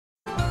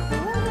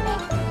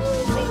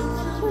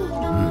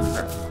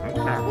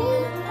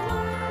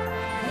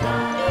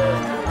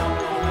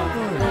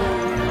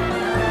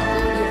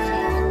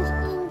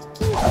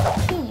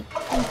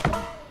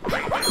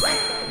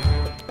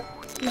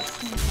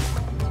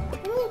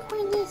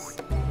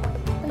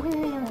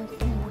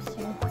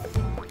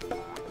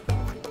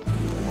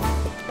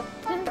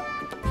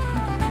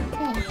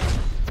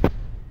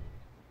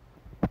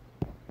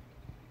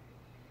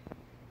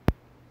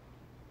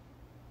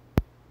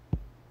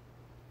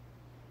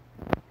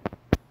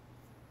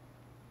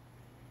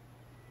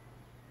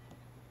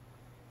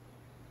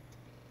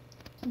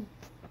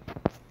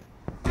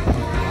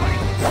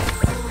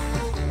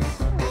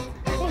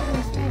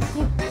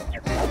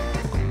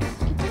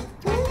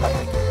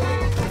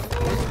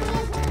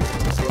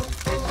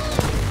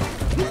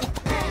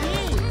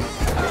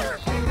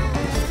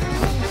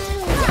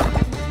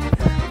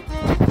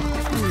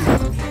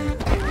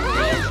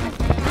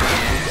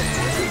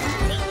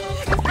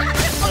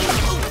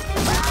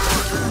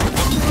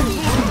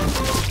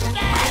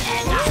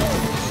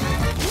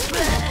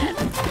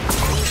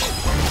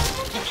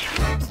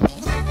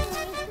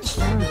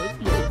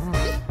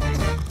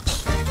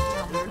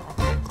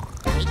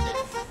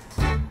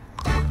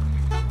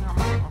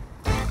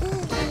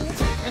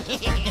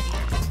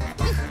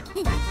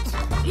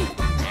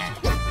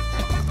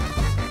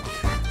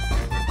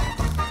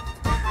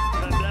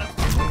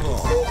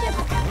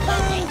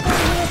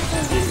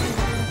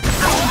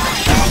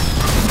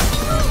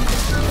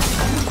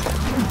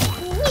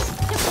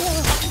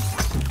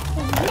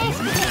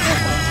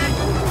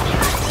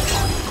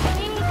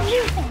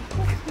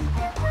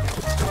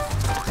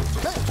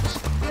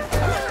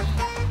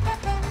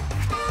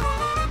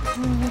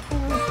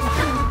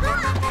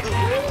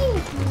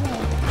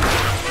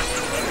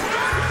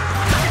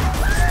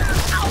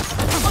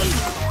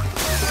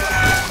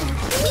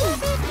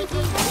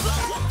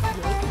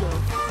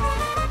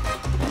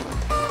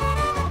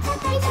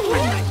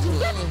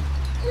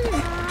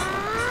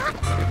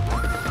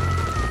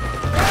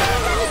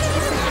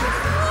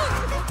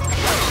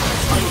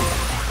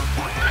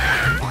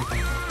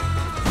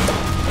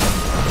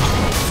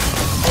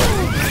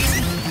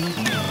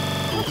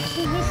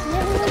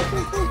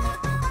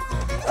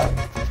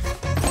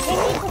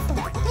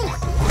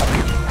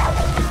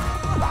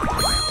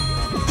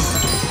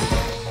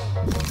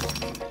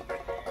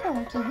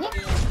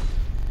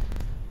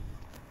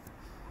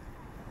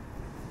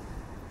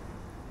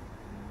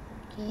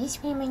Здесь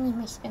мимо не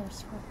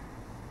всего.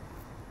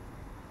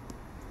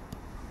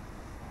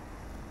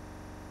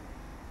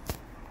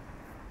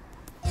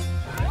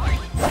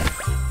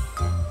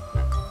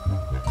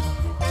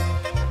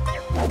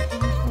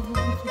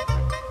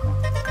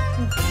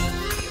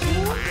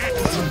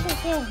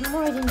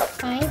 More than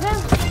 5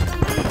 of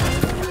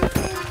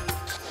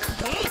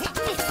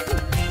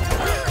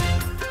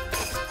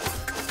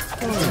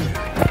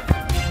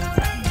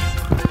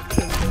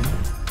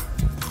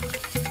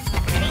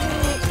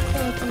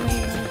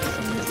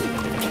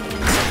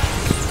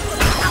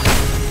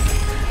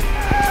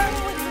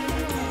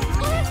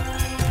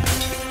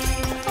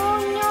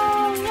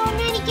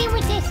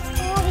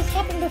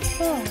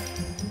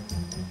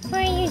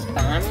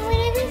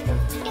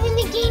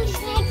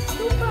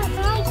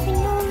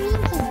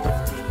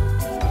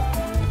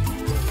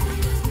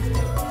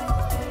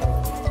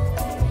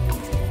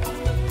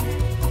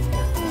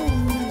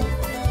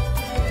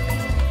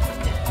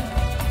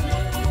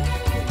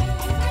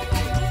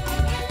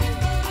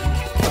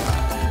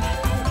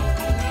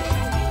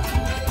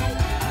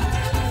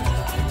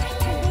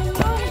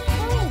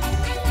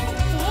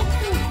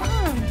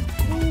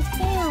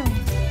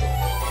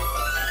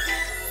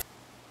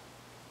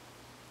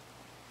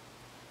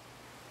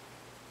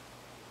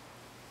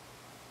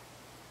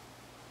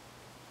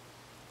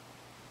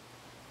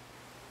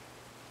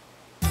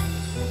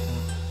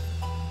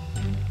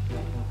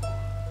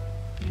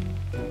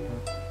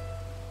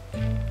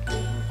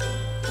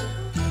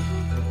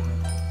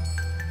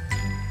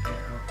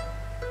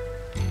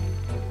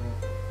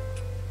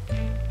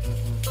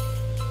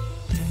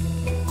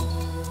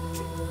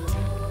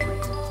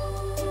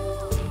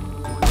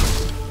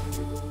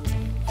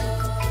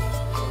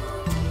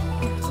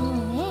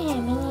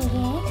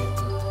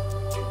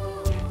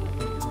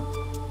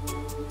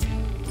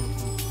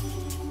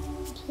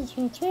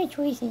two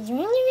choices. You're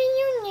in the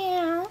video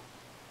now.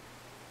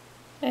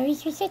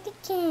 Always reset the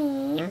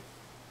game.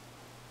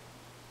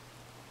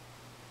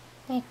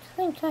 I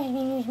could cause me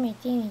to use my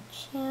daily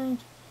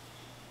challenge.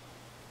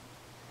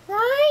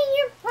 Why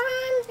you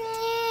bomb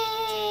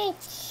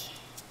bitch?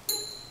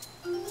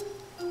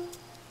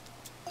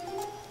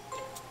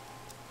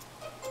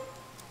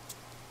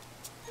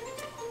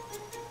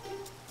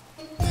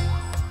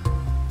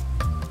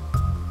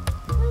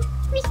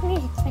 Which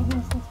music's fun to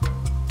listen to?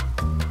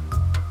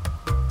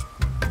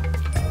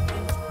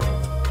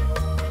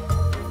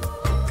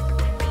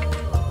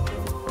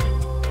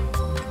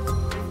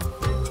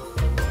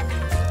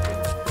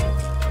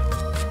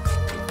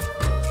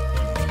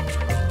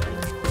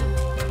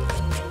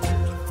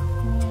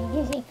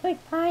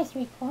 Pause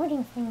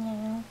recording for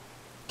now.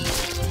 The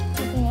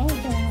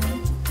end.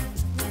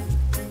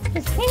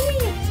 It's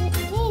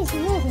very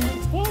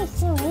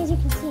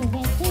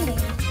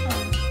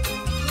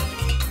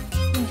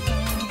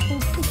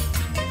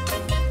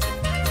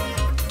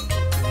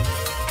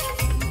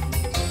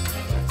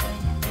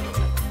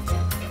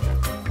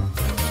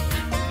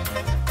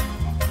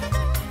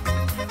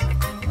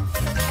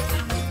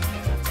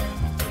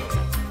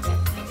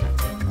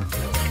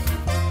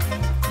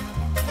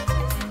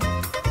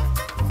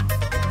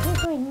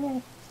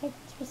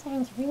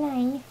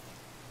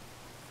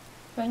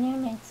but now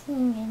I'm not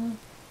seeing any.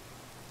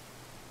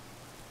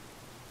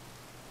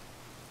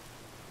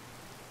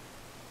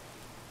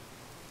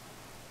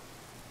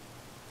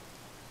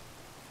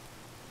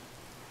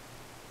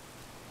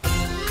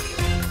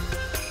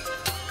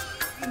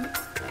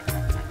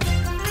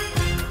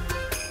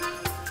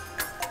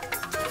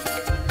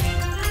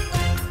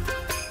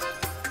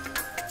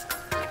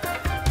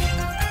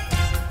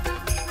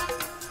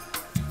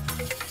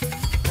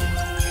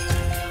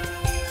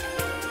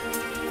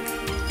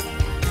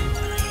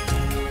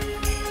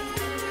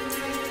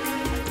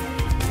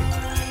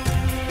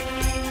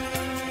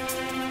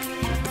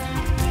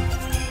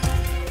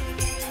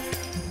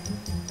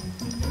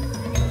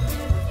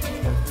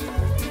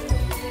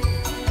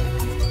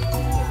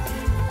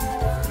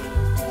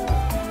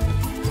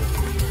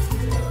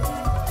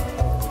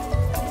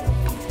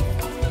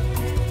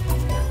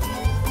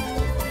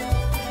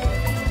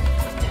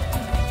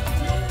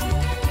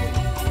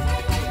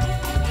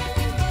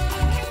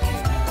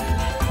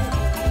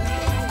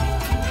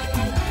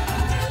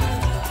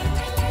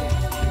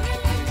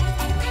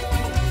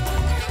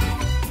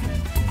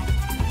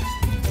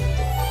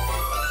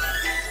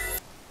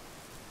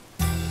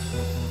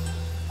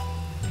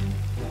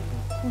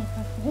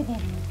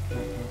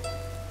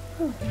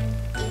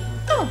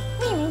 Oh,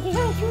 wait a minute, there's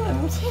only 2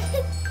 rooms.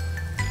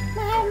 I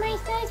have my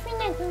size for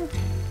nothing.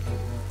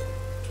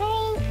 Try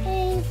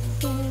and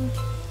see.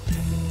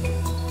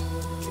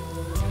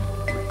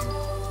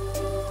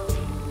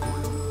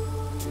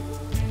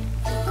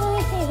 Oh,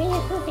 it's a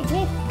really perfect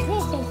this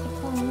I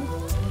suppose.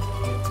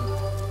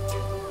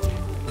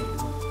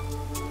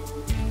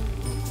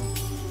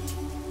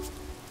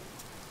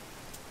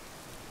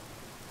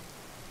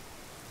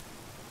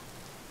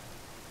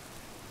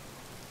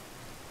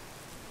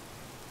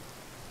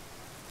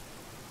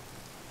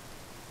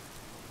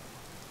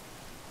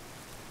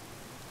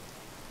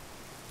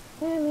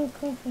 I'm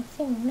recording for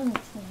 7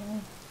 minutes now.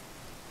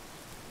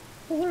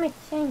 Pretty much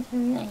time to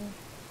 9.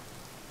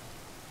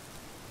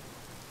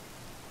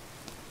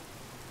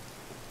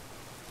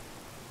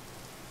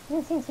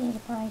 I'm sensitive to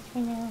price for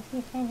now, see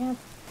if that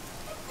helps.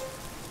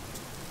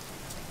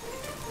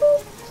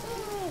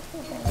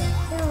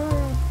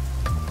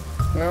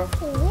 No?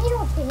 A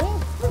little bit.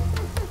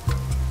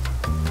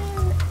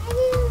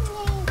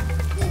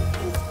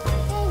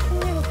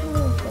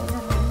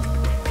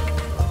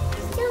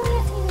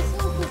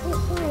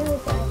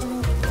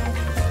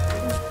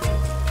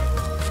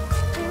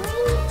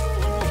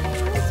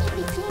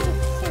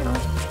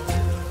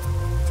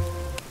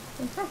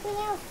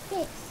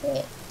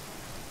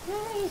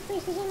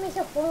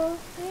 Well,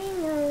 I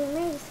know,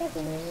 maybe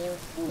second video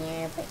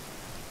here, but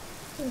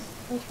this is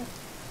the first one.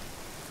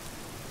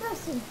 We'll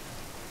see.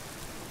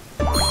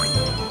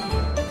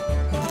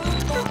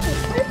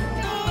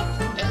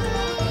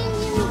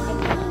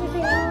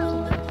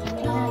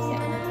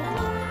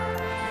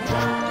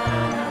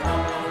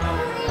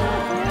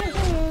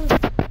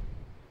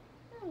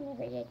 I'll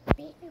never get the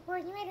beat before,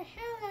 no matter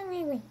how long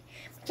I wait.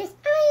 Because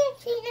I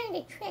actually learned a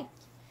trick.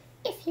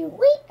 If you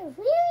wait a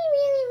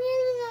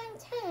really long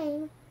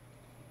time,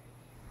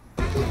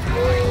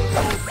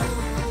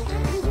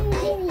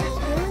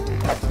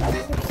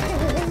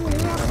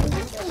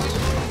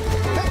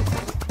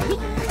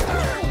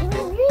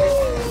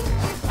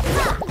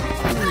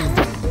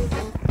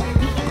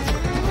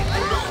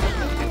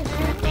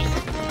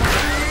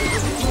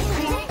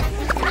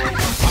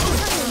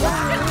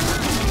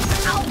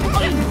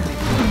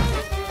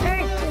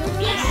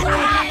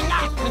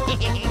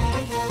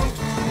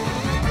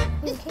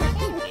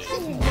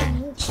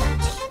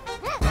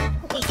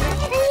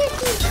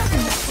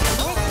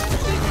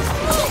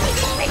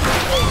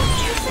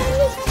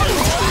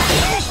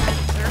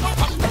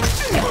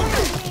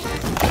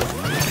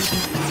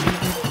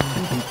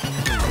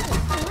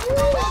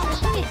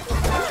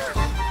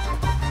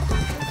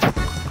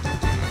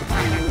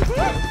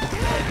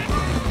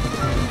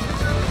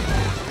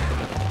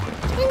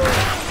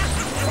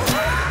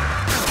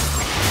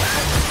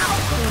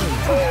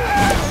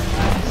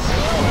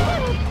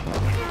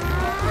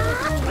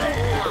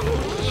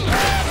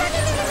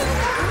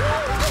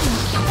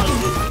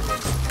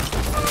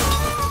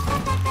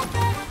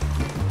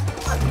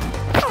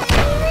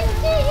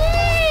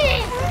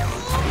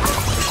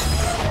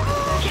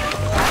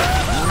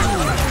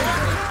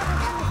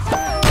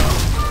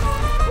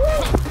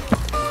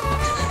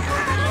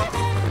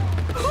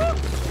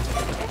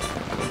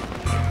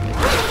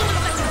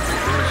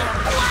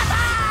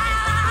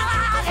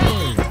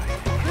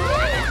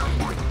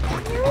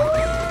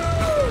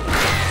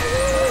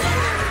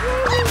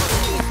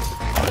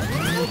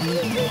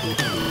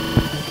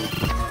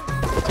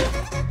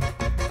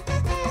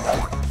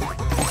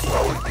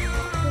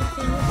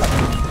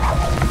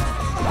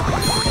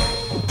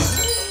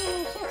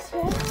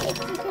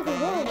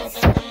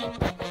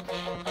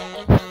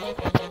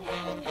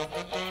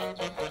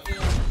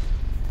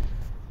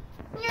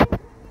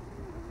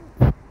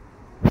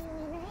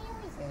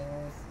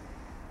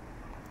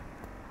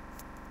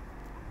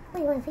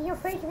 Wait, one for your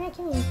first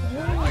imagination.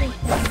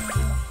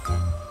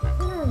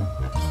 Come on.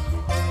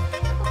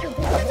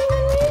 Okay,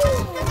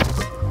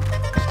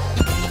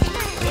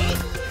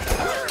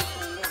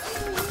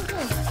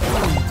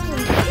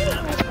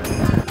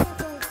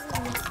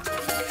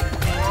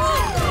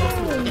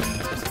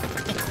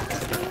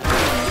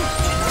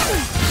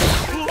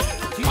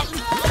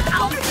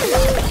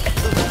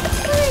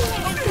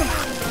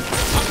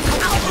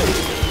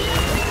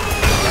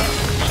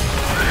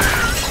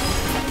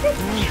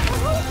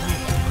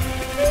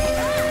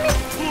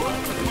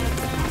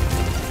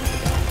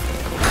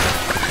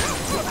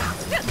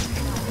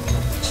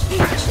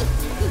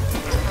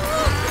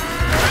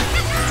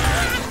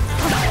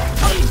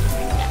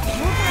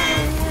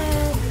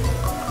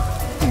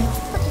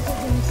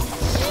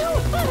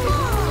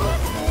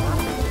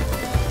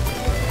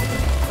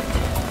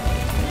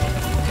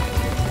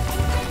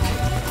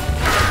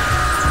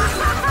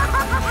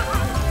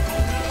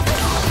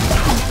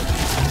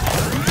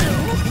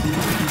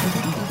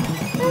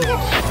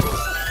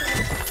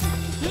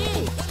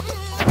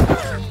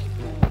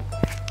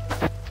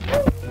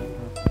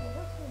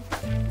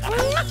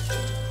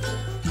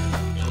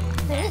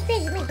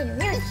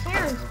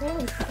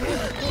 Not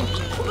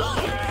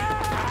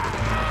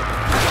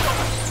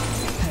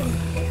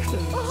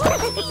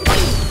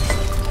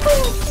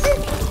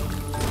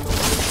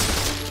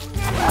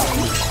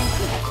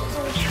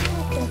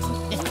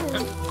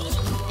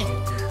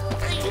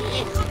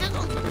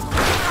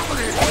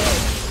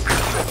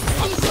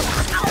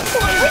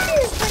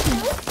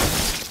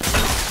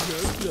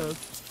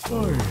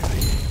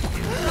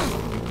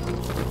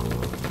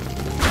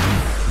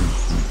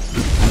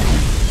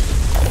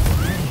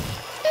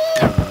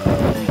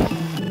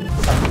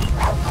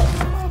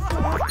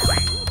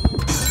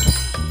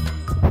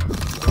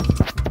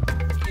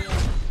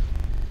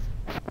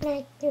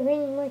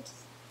doing much.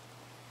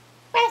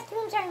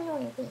 Bathrooms are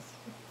noisy.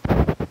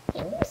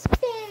 It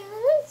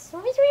spells.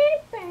 Always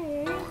weird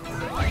birds.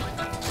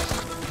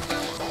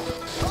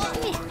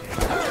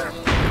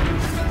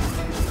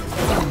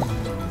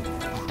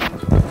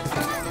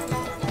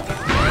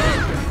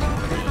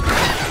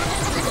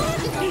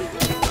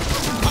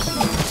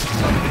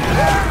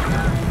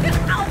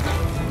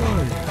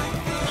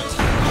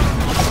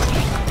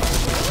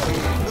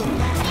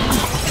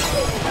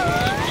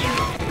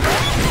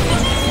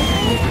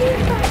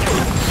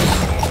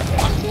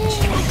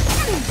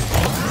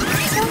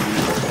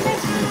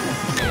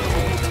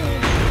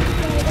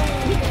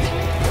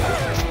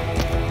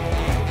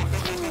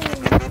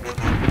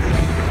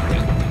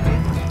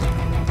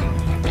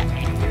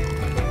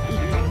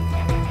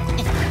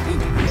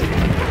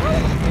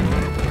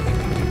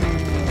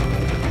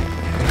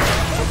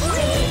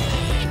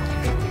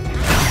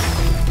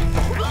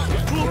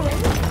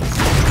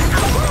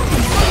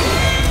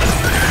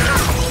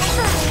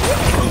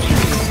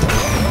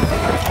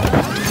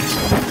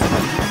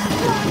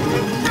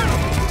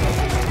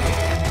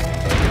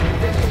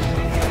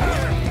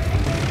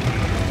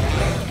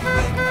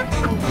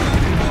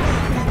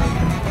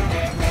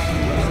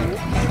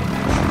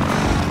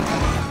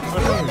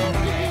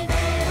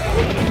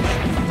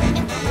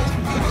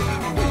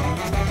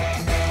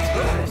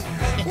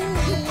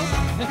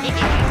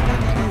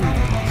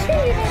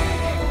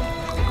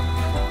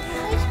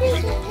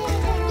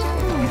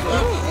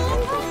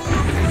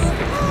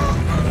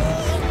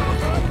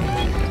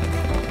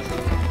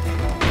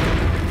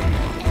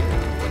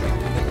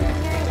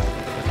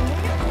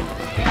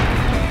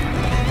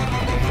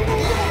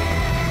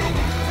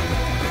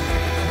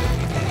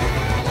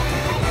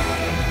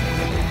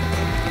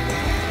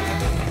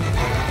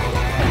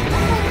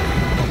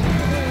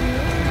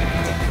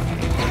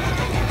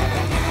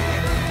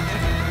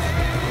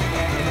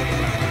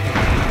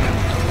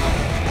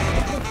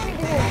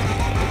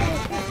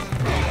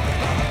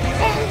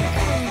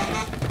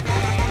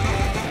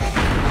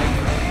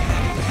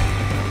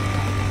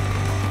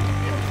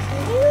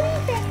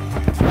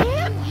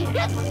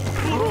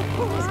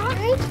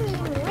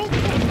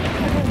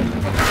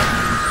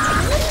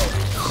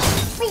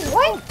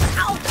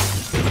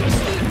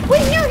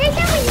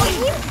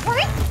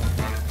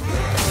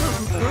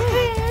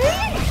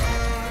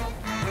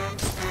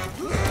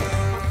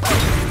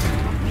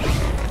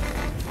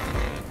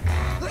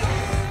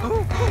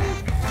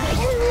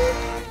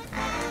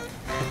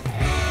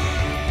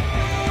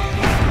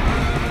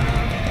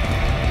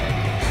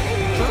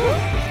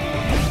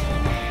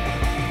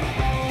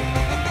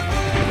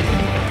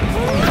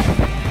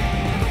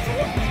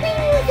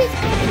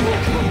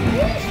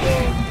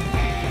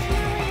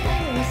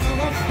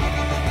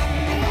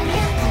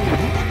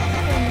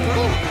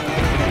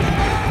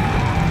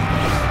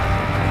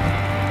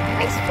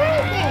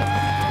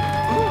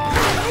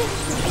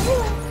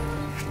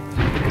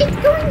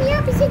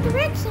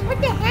 Direction,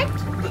 what the heck?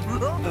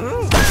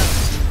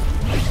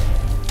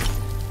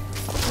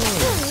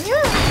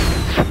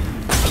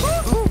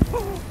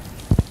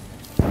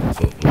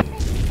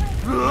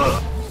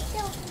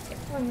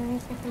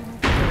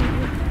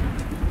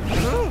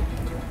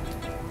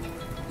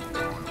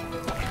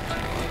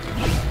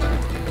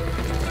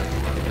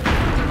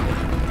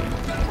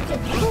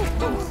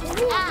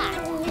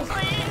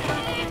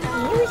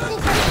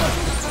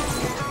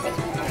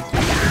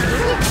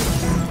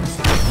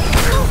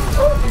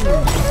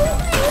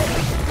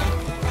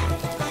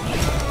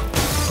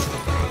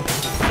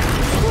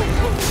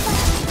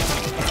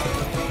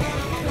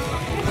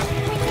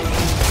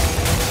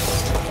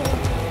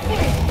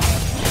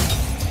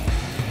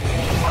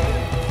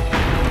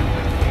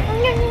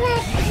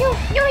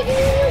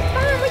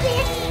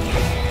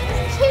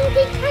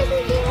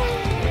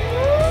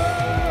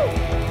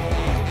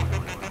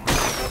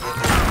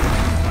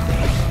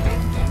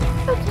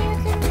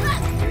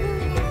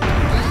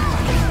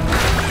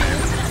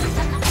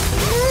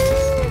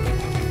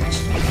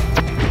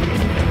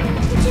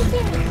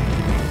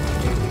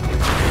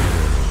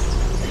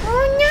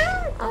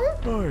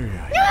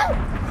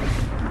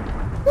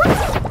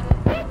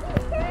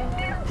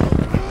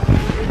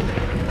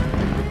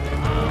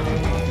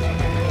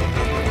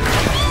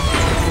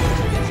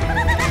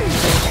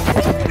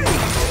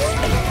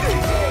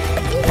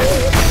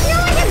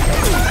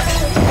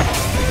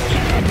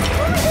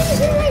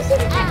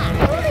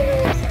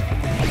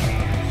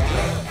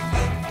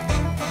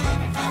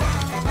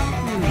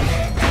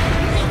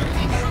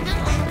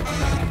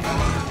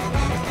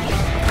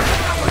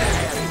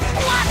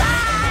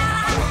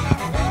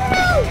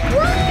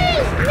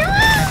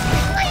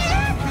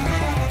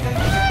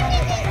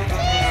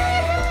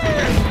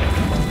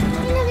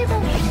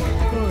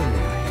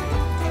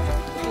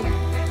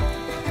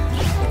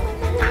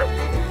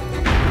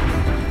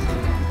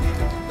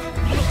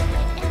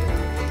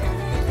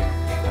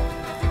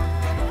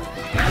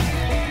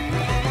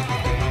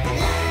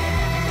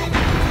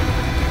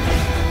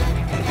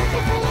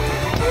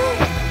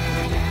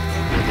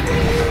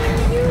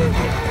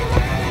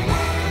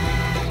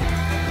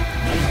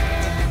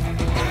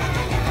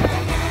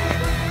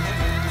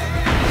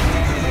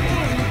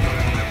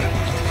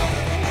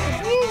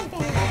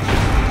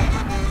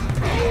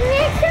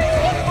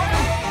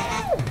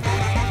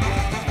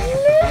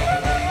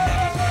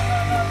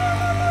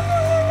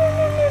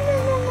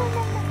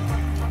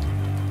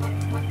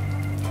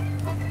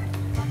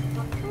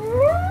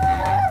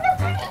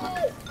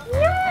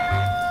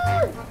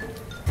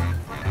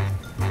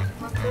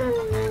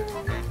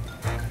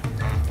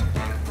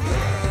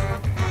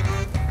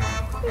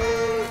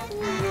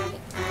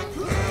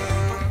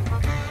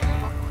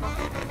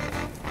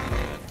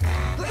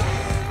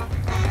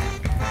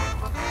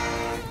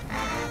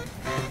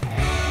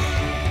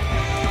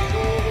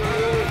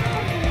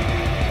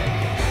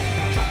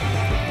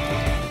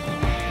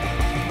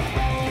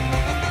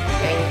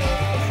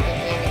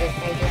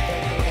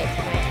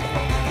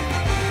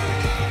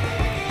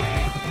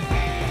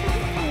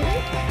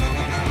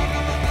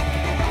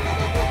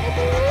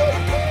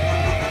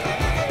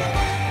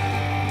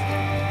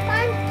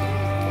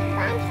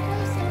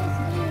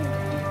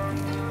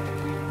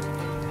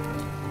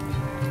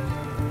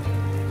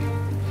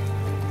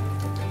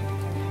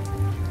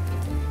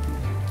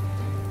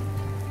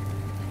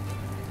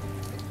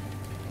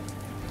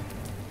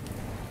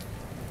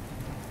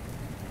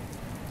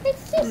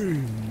 just...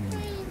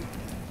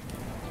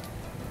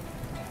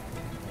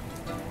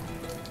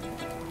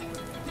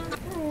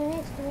 Oh,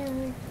 that's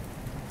loud.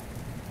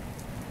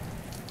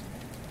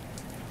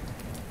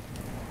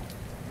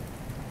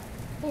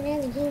 And now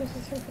the game's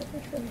just super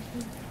controls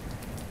me.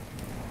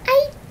 I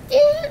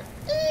didn't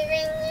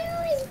even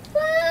use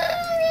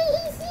Bobby.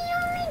 He's the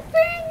only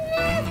bird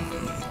left.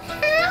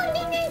 How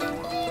did this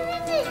even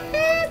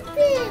happen?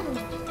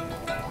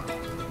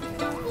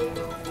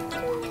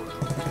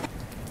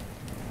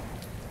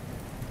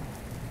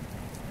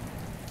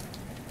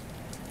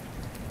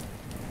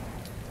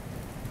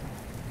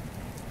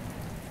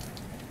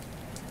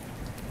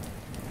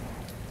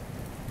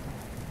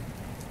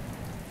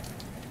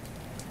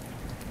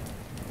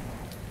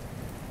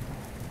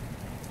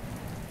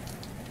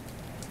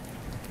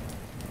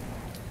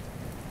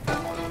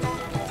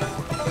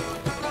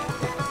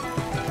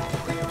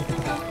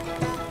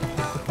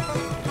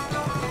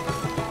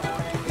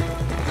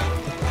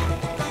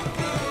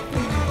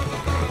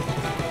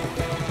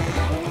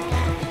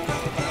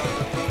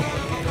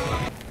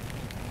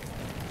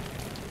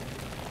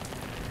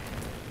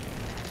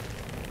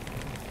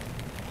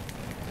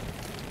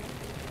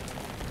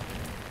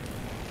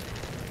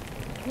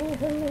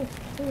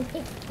 Some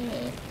fixed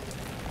it.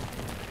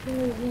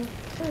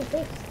 Some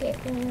fixed it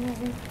or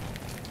whatever.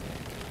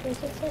 There's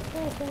just like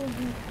that over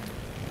here.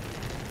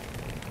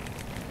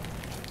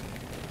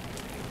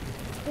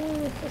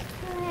 It's just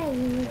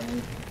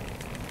fine.